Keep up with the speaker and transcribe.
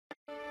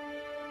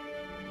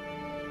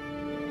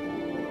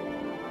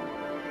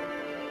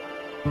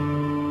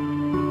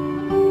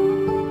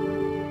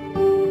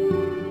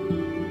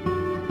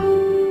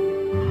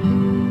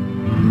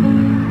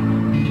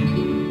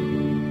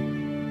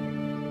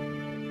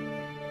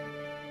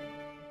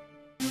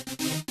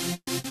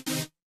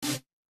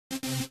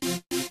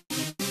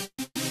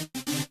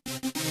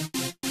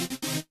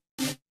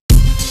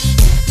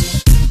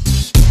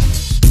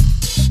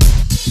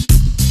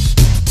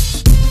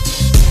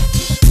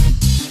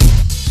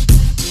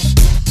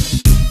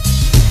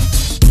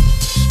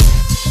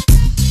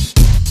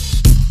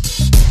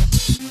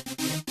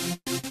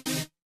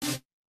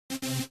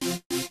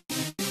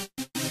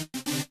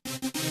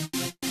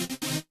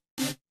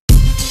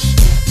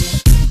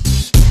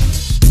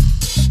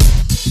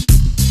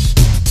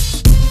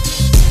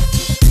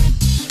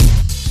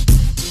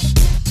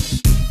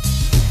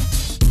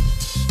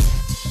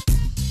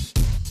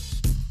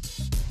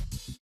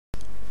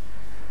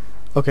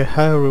Okay,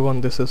 hi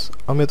everyone, this is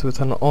Amit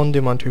with an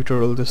on-demand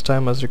tutorial, this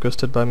time as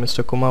requested by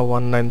Mr.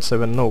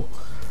 Kumar1970.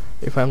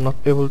 If I'm not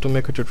able to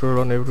make a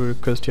tutorial on every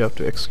request, you have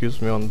to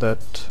excuse me on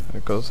that,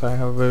 because I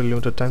have very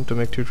limited time to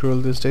make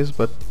tutorial these days,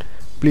 but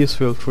please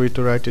feel free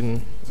to write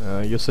in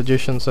your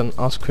suggestions and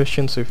ask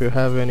questions if you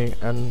have any,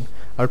 and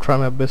I'll try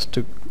my best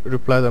to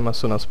reply them as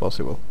soon as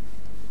possible.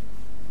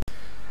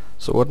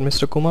 So what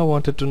Mr. Kumar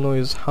wanted to know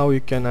is how you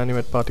can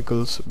animate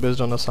particles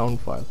based on a sound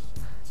file.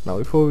 Now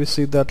before we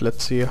see that,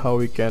 let's see how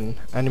we can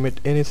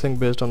animate anything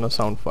based on a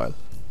sound file.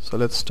 So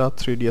let's start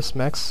 3ds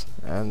Max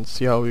and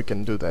see how we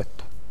can do that.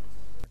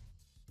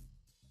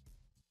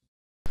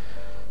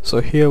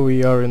 So here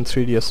we are in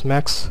 3ds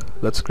Max.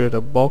 Let's create a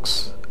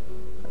box,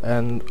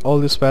 and all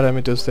these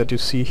parameters that you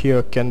see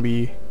here can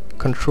be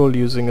controlled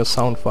using a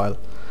sound file.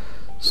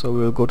 So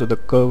we'll go to the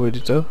curve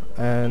editor,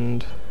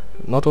 and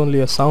not only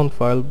a sound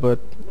file, but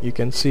you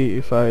can see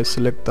if I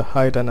select the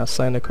height and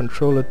assign a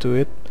controller to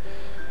it,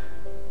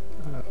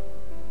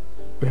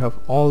 we have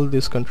all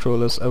these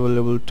controllers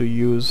available to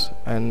use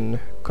and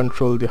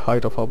control the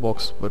height of our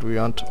box, but we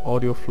want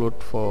audio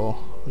float for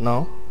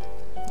now,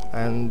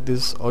 and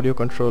this audio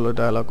controller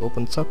dialog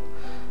opens up.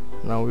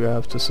 Now we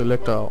have to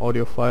select our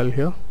audio file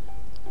here,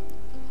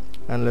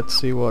 and let's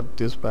see what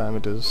these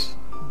parameters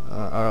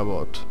are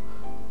about.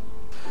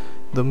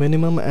 The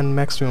minimum and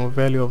maximum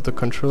value of the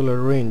controller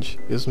range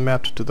is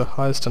mapped to the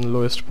highest and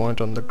lowest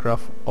point on the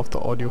graph of the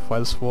audio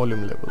file's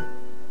volume level.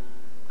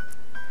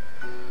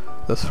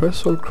 The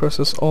threshold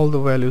crosses all the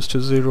values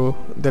to 0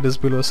 that is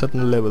below a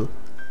certain level.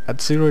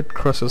 At 0 it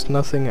crosses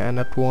nothing, and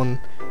at 1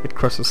 it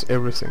crosses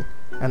everything,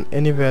 and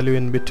any value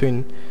in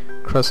between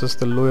crosses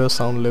the lower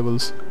sound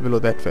levels below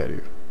that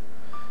value.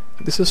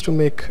 This is to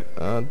make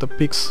the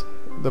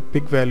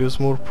peak values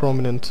more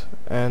prominent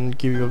and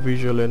give you a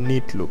visual and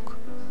neat look.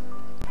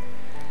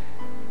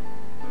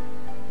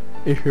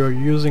 If you are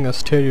using a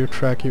stereo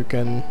track, you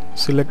can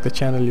select the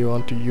channel you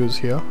want to use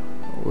here.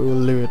 We will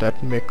leave it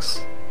at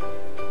mix.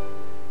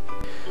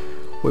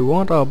 We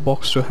want our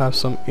box to have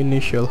some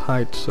initial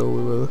height, so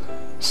we will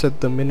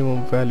set the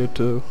minimum value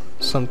to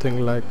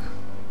something like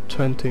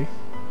 20,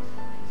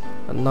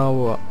 and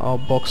now our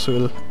box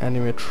will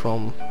animate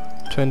from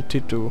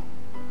 20 to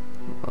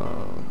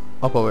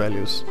upper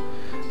values.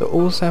 The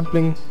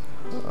oversampling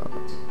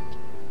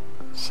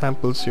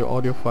samples your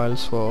audio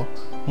files for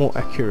more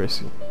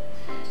accuracy.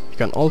 You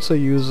can also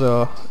use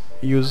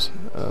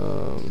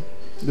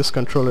this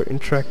controller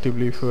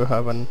interactively if you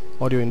have an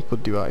audio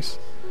input device.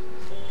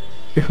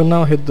 If you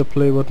now hit the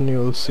play button, you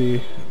will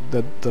see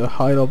that the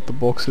height of the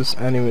box is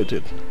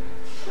animated.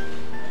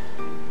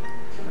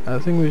 I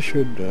think we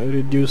should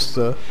reduce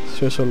the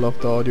threshold of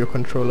the audio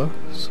controller,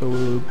 so we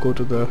will go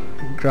to the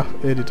graph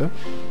editor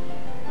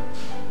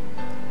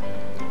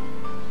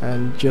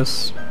and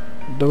just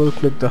double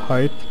click the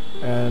height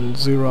and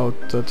zero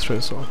out the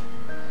threshold.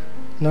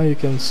 Now you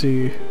can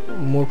see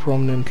more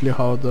prominently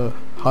how the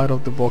height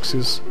of the box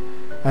is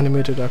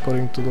animated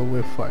according to the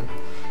wave file.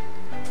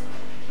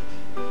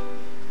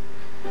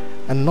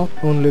 And not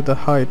only the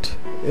height,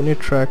 any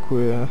track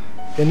with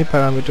any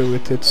parameter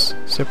with its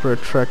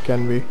separate track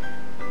can be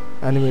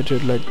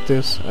animated like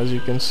this. As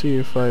you can see,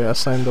 if I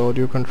assign the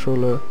audio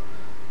controller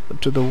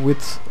to the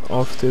width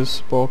of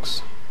this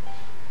box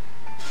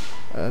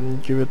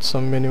and give it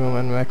some minimum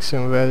and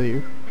maximum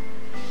value,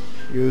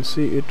 you will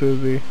see it will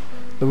be,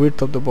 the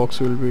width of the box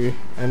will be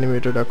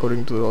animated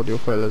according to the audio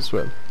file as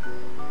well.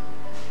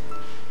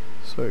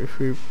 So if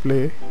we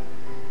play,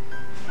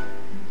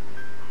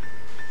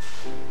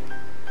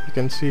 you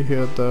can see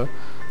here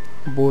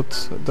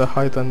both the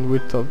height and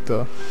width of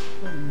the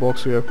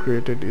box we have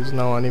created is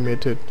now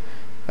animated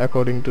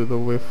according to the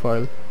wave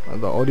file,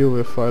 the audio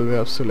wave file we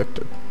have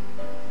selected.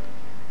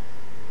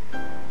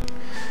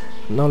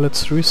 Now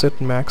let's reset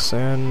Max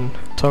and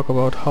talk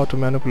about how to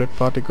manipulate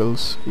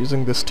particles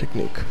using this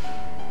technique.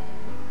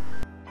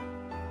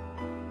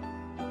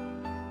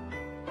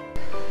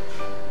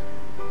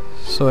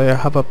 So I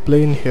have a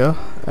plane here,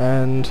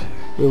 and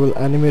we will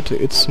animate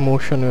its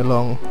motion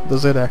along the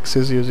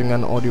z-axis using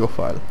an audio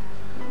file.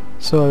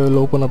 So I will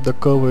open up the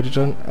curve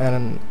editor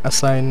and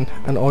assign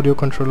an audio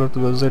controller to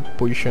the z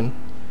position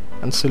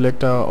and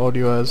select our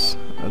audio as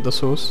the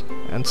source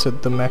and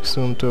set the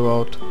maximum to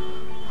about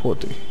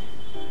 40.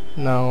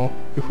 Now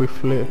if we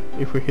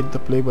hit the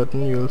play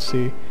button, you will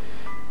see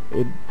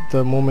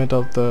the movement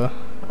of the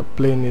a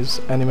plane is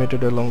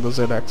animated along the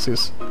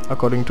z-axis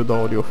according to the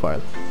audio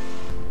file.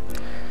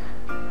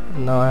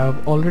 Now I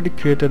have already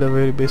created a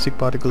very basic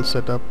particle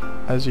setup,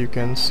 as you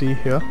can see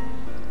here.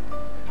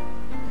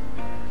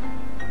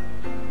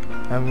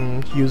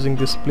 I'm using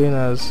this plane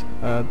as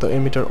the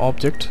emitter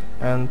object,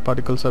 and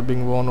particles are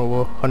being worn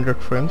over 100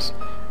 frames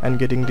and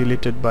getting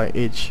deleted by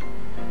edge.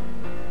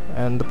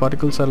 And the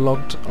particles are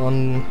locked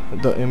on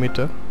the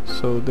emitter,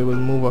 so they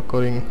will move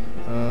according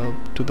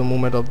to the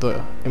movement of the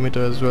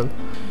emitter as well.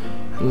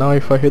 Now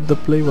if I hit the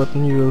play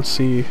button, you will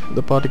see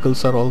the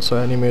particles are also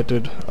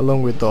animated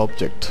along with the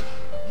object.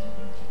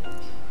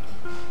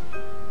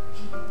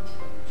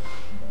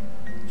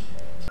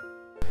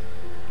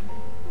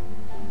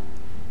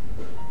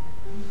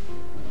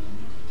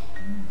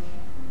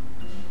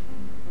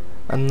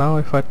 And now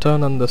if I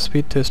turn on the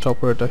speed test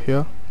operator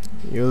here,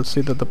 you will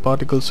see that the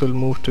particles will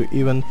move to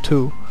even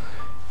 2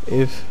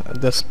 if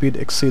the speed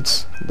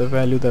exceeds the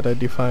value that I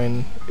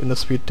define in the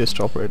speed test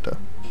operator.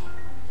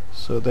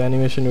 So the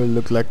animation will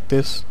look like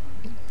this.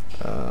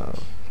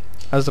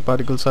 As the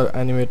particles are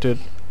animated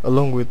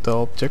along with the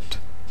object,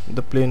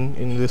 the plane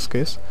in this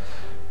case,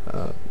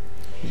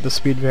 the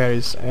speed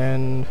varies,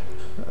 and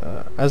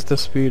as the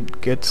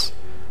speed gets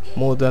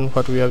more than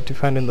what we have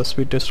defined in the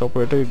speed test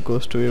operator, it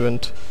goes to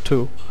event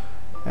 2,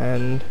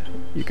 and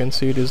you can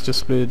see it is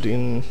displayed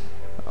in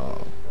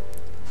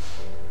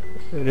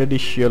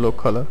reddish yellow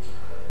color.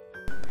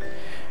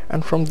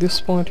 And from this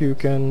point you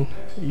can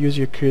use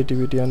your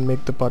creativity and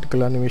make the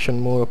particle animation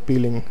more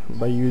appealing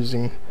by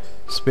using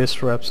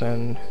space wraps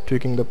and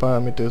tweaking the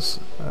parameters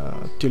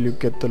till you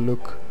get the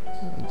look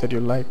that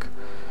you like.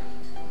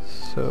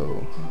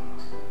 So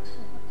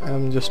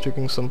I'm just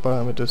tweaking some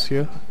parameters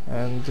here,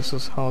 and this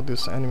is how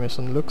this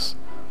animation looks.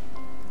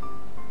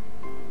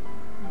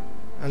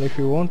 And if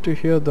you want to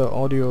hear the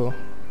audio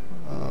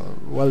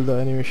while the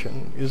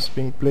animation is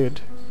being played,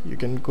 you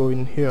can go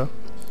in here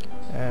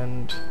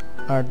and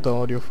add the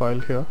audio file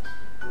here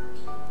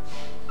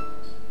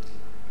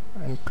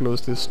and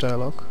close this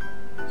dialog.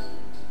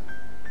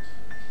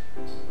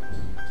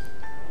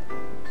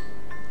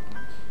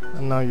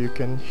 And now you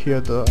can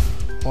hear the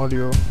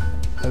audio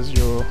as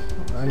your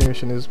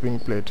animation is being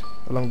played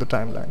along the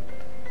timeline.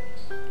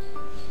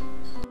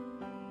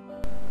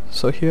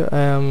 So here I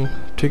am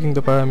tweaking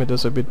the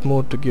parameters a bit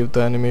more to give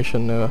the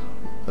animation a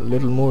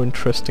little more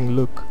interesting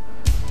look.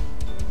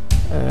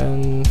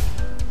 And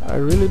I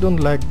really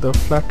don't like the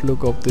flat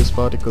look of these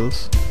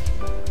particles,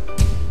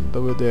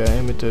 the way they are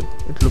emitted.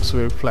 It looks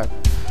very flat.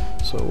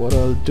 So what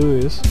I'll do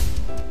is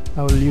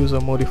I will use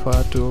a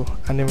modifier to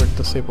animate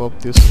the shape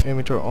of this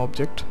emitter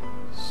object.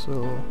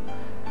 So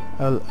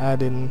I'll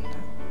add in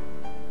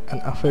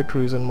an affect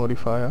region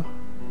modifier,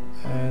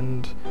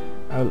 and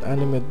I'll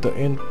animate the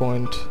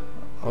endpoint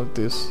of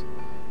this.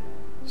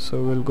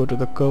 So we'll go to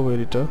the curve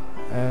editor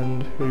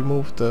and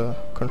remove the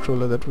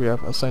controller that we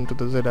have assigned to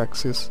the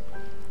z-axis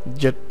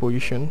jet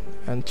position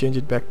and change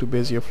it back to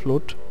Bezier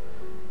float,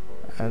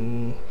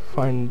 and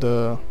find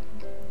the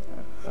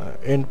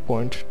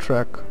endpoint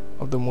track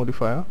of the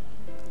modifier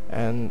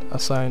and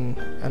assign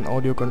an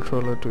audio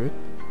controller to it.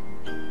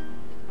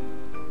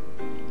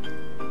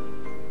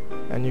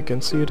 And you can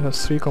see it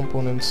has 3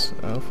 components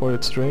for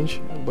its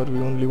range, but we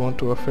only want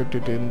to affect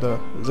it in the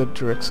z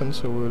direction,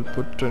 so we will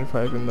put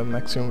 25 in the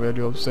maximum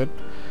value of z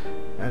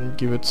and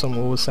give it some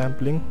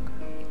oversampling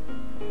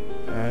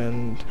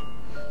and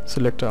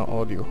select our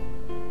audio.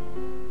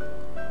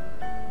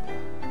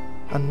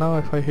 And now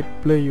if I hit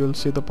play, you will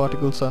see the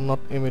particles are not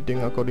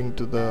emitting according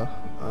to the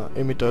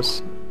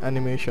emitter's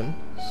animation.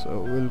 So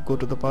we'll go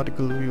to the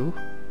particle view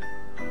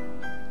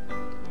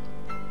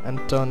and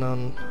turn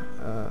on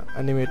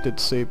animated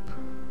shape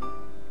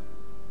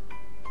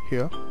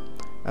here,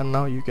 and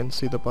now you can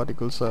see the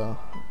particles are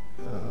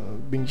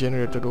being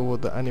generated over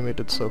the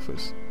animated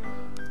surface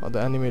or the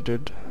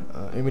animated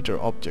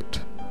emitter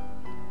object.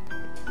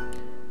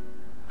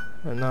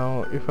 And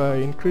now if I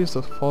increase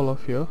the fall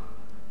off here,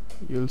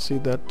 you'll see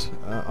that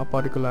our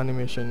particle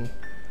animation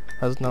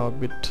has now a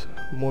bit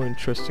more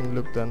interesting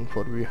look than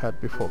what we had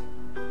before.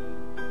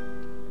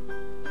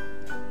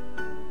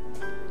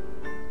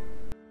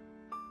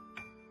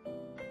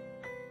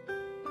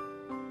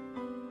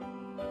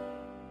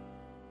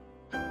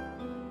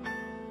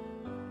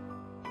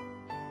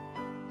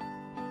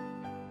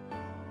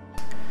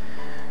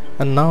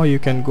 And now you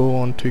can go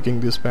on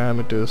tweaking these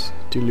parameters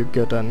till you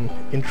get an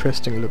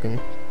interesting looking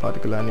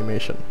particle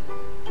animation.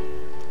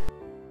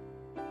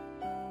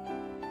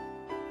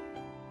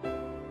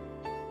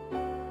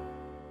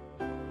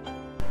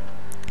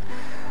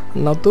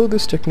 Now though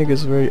this technique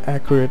is very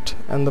accurate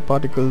and the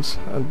particles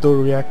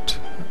though react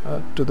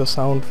to the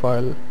sound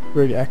file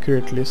very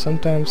accurately,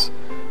 sometimes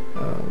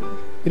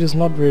it is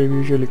not very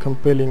visually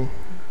compelling,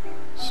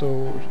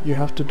 so you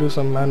have to do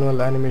some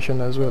manual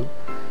animation as well.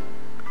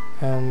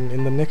 And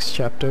in the next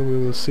chapter we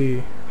will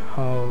see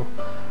how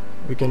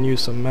we can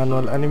use some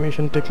manual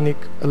animation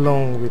technique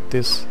along with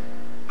this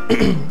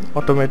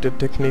automated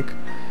technique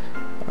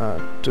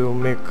to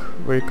make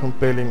very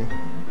compelling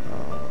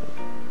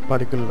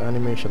particle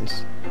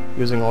animations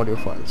using audio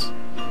files.